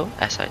RTO,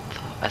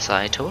 as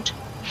I told,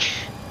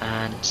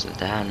 and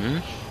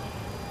then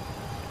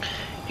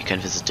you can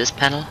visit this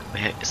panel.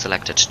 We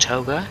selected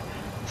toga,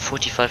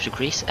 45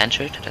 degrees,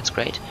 entered. That's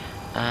great.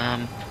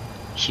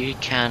 Here you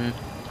can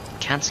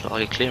cancel all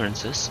your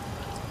clearances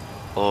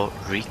or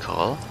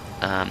recall.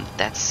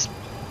 That's,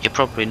 you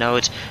probably know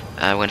it,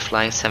 when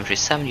flying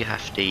 737 you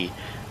have the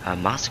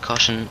master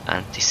caution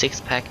and the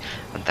 6-pack,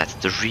 and that's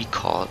the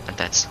recall, and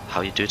that's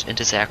how you do it in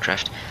this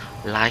aircraft,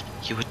 like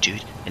you would do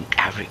it in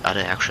every other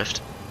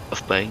aircraft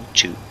of Boeing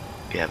too.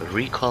 You have a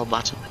recall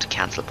button and a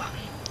cancel button.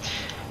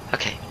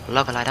 Okay,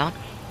 logger light on,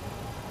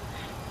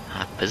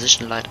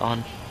 position light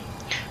on,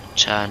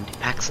 turn the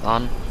packs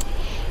on,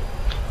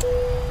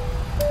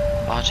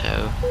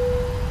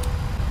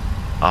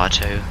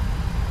 auto,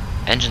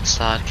 engine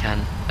start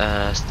can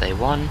stay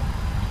 1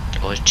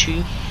 or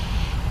 2.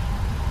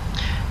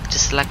 The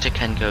selector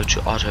can go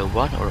to auto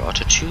 1 or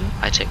auto 2.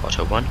 I take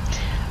auto 1.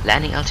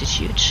 Landing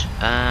altitude.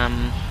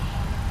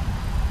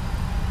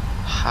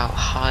 How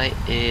high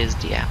is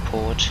the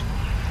airport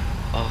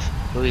of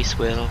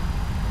Louisville?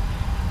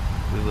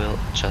 We will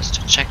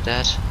just check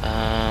that.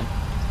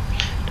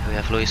 There we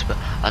have Louisville.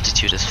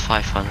 Altitude is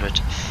 500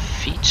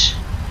 feet.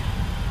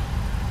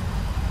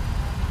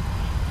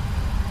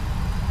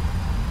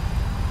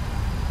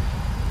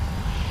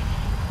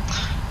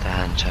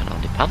 Then turn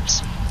on the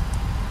pumps.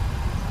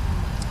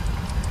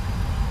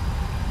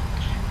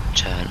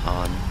 Turn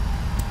on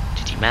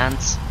the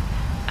demands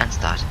and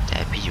start the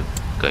APU.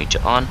 Going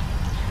to on,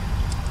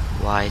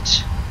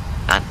 white,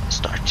 and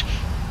start.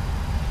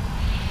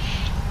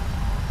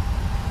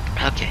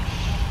 Okay.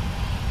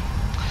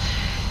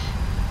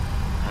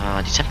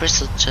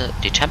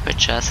 The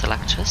temperature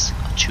selectors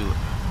to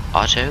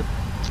auto.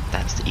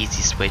 That's the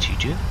easiest way to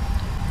do.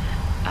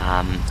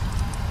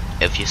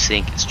 If you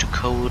think it's too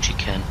cold, you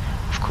can,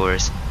 of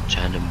course,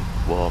 turn them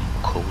warm,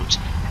 cold,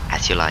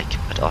 as you like,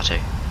 but auto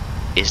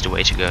is the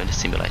way to go in the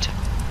simulator.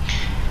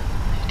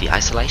 The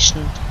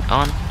isolation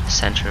on,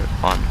 center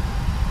on,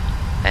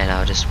 and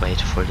now just wait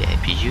for the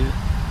APU.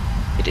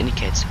 It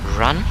indicates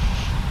run.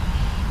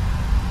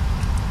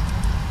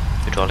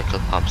 Hydraulical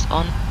pumps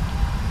on.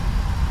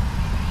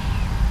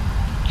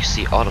 You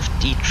see all of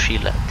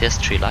these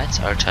three lights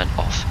are turned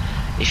off.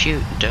 If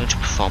you don't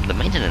perform the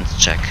maintenance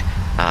check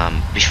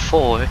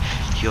before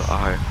you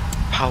are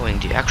powering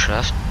the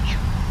aircraft, you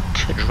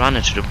could run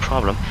into the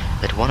problem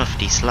that one of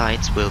these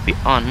lights will be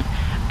on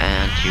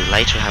and you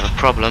later have a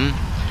problem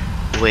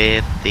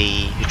with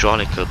the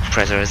hydraulical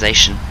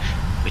pressurization,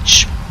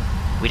 which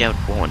we don't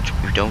want.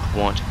 We don't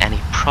want any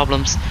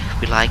problems.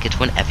 We like it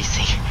when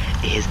everything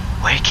is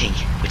working,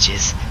 which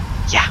is,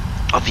 yeah,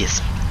 obvious.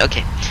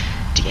 Okay,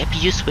 the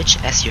APU switch,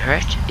 as you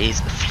heard,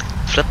 is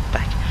flipped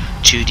back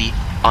to the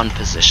on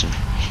position.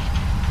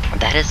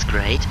 That is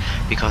great,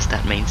 because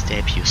that means the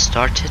APU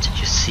started.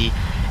 You see,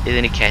 it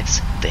indicates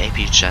the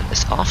APU gen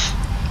is off.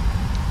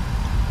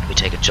 We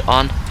take it to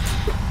on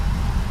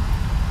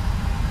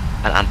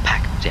and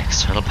unpack the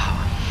external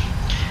power.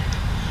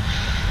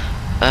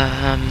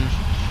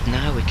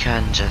 Now we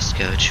can just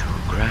go to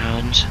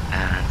ground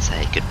and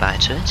say goodbye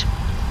to it.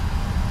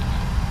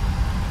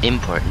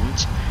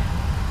 Important,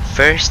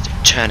 first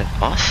turn it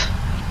off,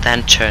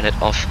 then turn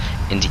it off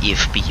in the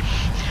FB.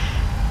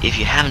 If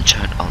you haven't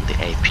turned on the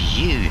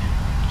APU,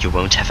 you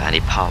won't have any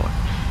power.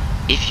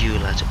 If you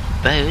let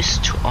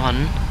both to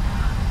on,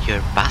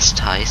 your bus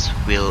ties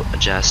will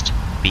just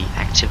be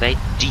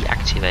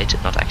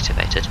deactivated, not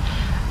activated,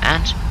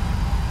 and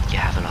you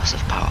have a loss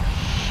of power.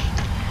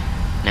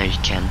 Now you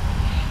can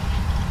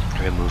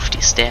remove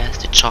the stairs,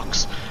 the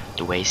chocks,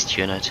 the waste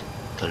unit,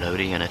 the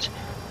loader unit,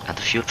 and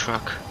the fuel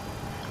truck.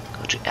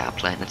 Go to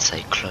airplane and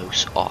say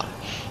close all.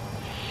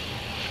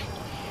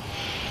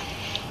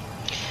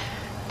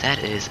 That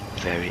is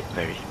very,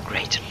 very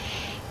great.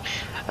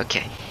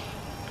 Okay,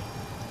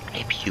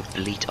 APU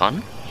bleed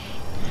on,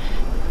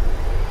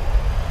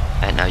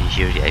 and now you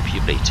hear the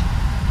APU bleed.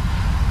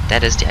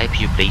 That is the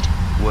APU bleed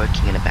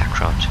working in the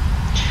background.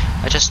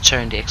 I just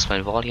turned the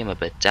explain volume a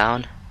bit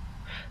down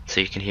so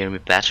you can hear me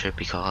better,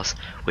 because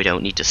we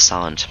don't need the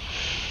sound.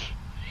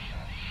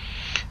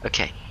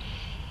 Okay,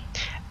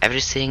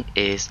 everything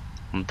is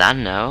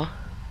done now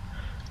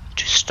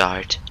to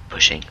start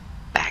pushing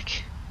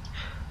back.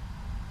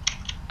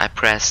 I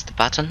press the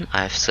button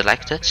I've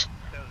selected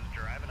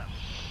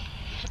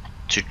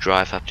to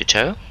drive up the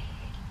tow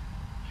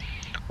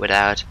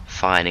without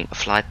finding a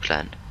flight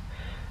plan.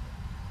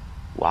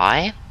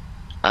 Why?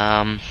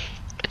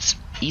 It's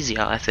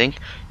easier, I think,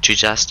 to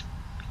just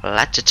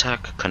let the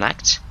tug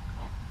connect,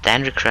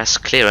 then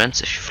request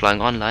clearance if you're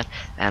flying online,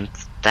 and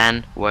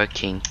then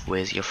working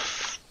with your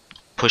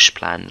push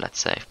plan, let's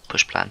say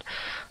push plan.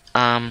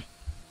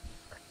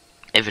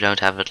 If you don't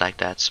have it like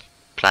that,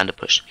 plan the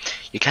push.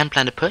 You can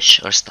plan the push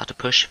or start the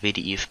push with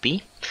the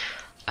EFB.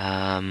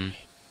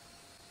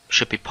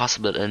 Should be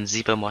possible in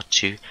Zebra Mod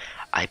 2.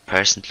 I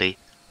personally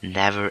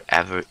never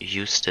ever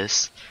use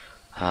this,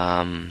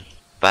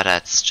 but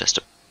that's just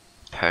a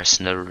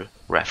personal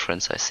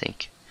reference, I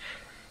think.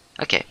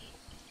 Okay,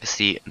 you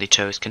see the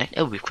tow is connected.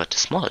 Oh, we've got the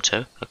smaller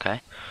tow.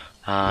 Okay.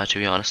 To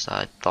be honest,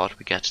 I thought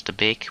we got the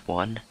big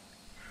one,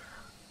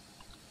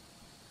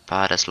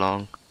 but as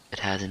long it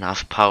has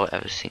enough power,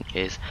 everything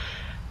is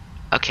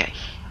okay.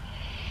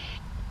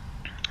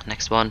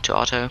 Next one to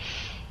auto.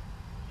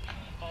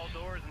 All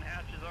doors and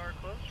hatches are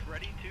closed,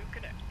 ready to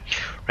connect.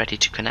 Ready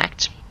to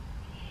connect.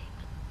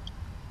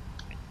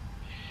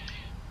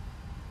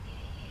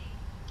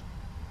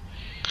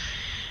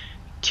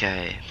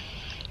 Okay.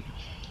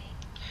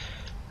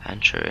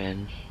 Enter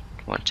in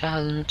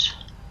 1000.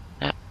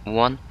 Yeah,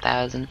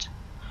 1000.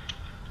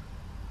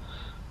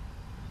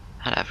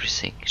 And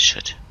everything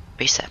should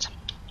be set.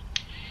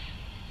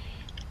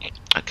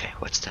 Okay,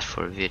 what's that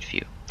for a weird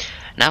view?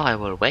 Now I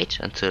will wait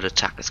until the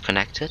tug is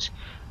connected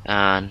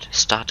and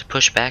start to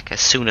push back.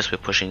 As soon as we're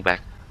pushing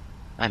back,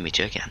 I meet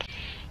you again.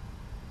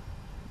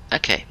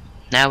 Okay,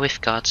 now we've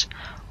got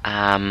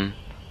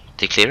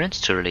the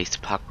clearance to release the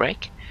park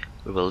brake.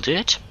 We will do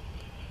it.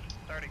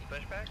 Starting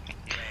pushback, you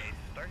may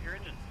start your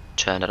engine.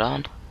 Turn it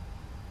on.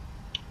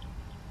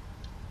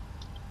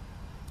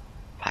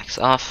 Backs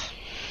off.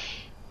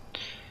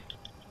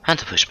 And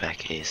the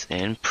pushback is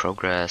in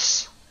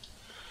progress.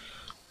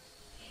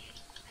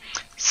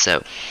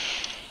 So,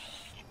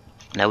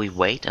 now we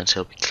wait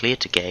until we clear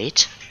the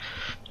gate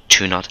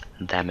to not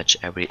damage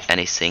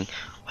anything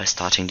by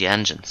starting the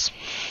engines.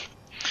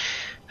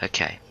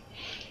 Okay,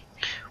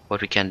 what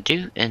we can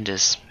do in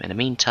the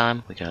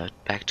meantime, we go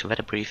back to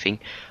weather briefing.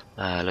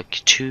 Look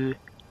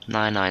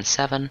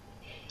 2997.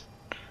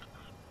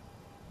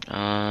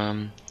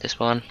 This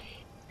one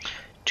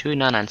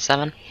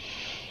 2997.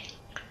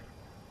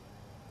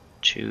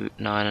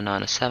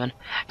 2997,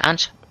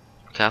 and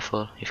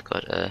careful, you've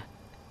got a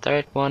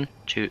third one,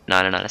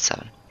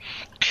 2997.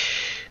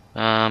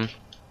 I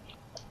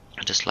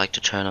just like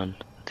to turn on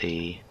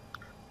the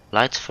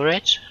lights for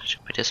it.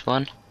 Should be this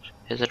one.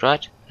 Is it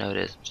right? No, it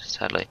is. Just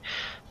sadly.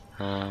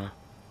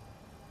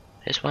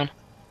 This one.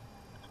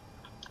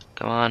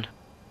 Come on.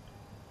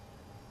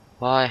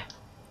 Why?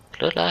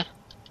 Blue light?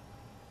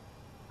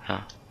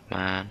 Oh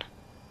man.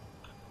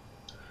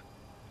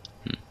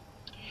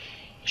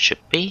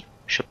 Should be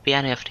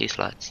any of these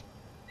lights.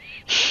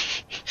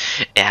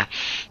 Yeah.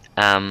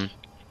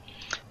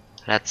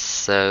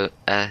 That's a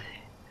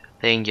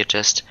thing you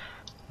just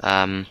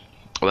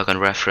work on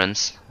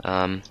reference.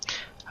 I'm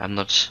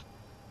not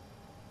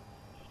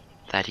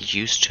that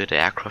used to the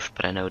aircraft,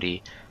 but I know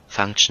the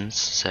functions,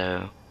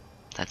 so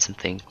that's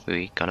something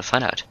we're gonna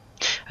find out.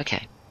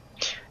 Okay,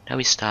 now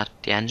we start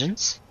the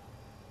engines.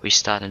 We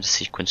start in the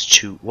sequence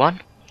 2-1,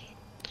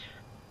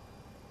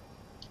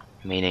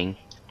 meaning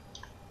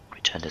we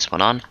turn this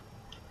one on,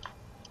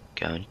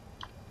 going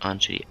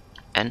onto the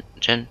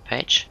engine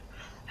page,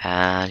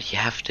 and you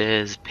have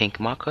this pink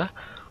marker.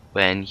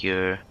 When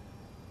your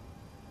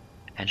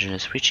engine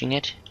is reaching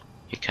it,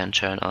 you can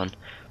turn on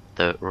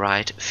the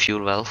right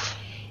fuel valve,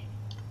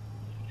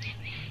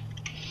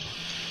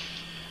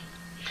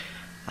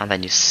 and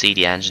then you see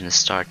the engine is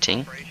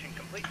starting.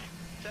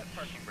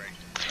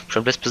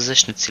 From this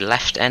position, it's the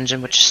left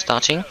engine which is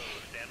starting.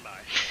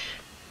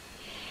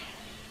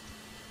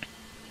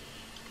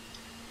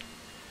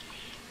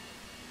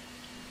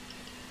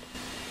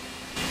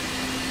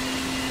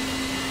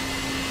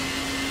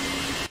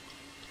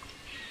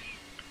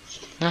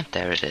 And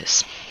there it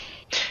is.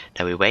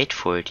 Now we wait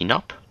for the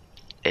knob.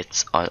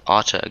 It's on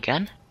auto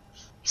again.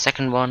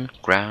 Second one,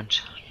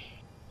 ground.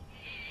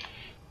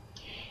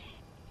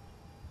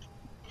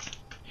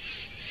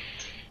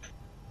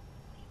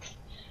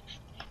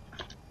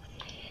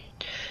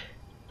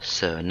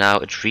 So now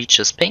it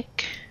reaches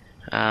pink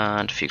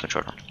and view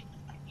control on.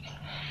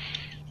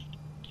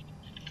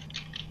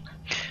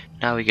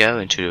 Now we go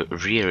into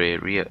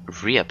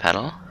rear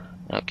panel.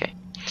 Okay.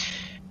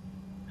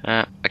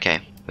 Okay,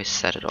 we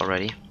set it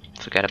already.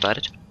 Forget about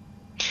it.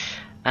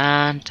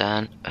 And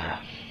then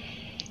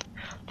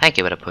thank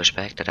you for the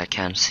pushback that I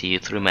can see you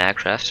through my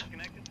aircraft.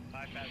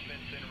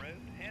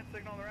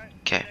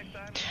 Okay,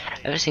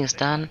 everything's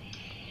done.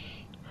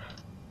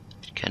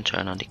 You can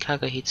turn on the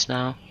cargo heats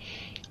now.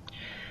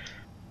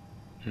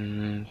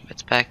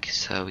 It's back,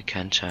 so we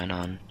can turn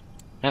on.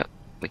 No,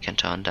 we can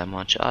turn them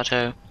on to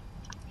auto.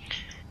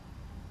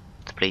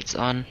 The bleed's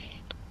on.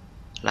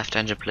 Left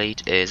engine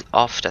bleed is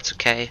off. That's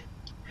okay.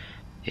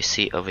 You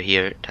see over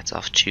here, that's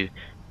off too.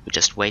 We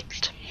just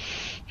waited.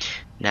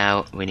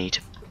 Now we need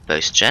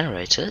both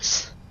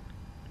generators,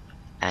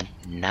 and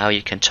now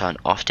you can turn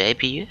off the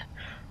APU.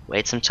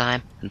 Wait some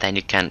time, and then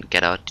you can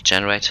get out the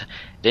generator.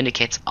 It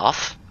indicates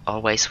off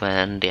always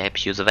when the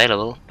APU is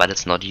available, but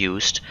it's not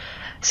used.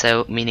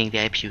 So meaning the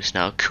APU is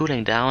now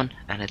cooling down,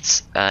 and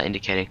it's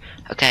indicating,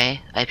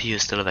 okay, APU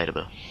is still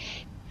available.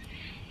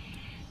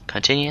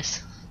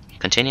 Continuous.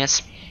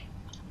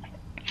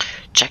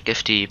 Check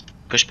if the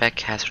pushback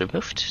has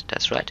removed.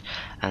 That's right,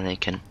 and then you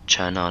can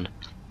turn on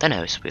the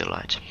nose wheel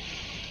light.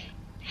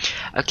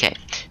 Okay,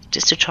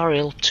 this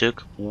tutorial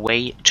took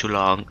way too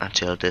long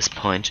until this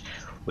point,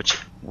 which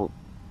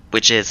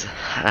is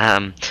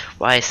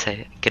why I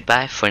say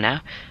goodbye for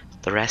now.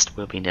 The rest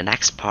will be in the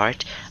next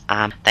part.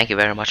 Thank you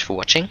very much for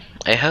watching.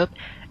 I hope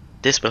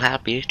this will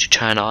help you to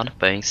turn on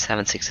Boeing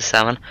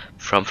 767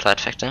 from flight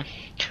factor,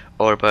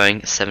 or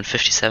Boeing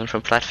 757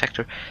 from flight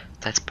factor.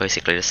 That's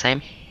basically the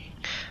same.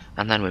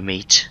 And then we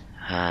meet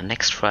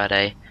next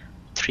Friday,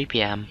 3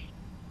 PM.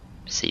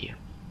 See you.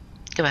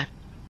 Goodbye.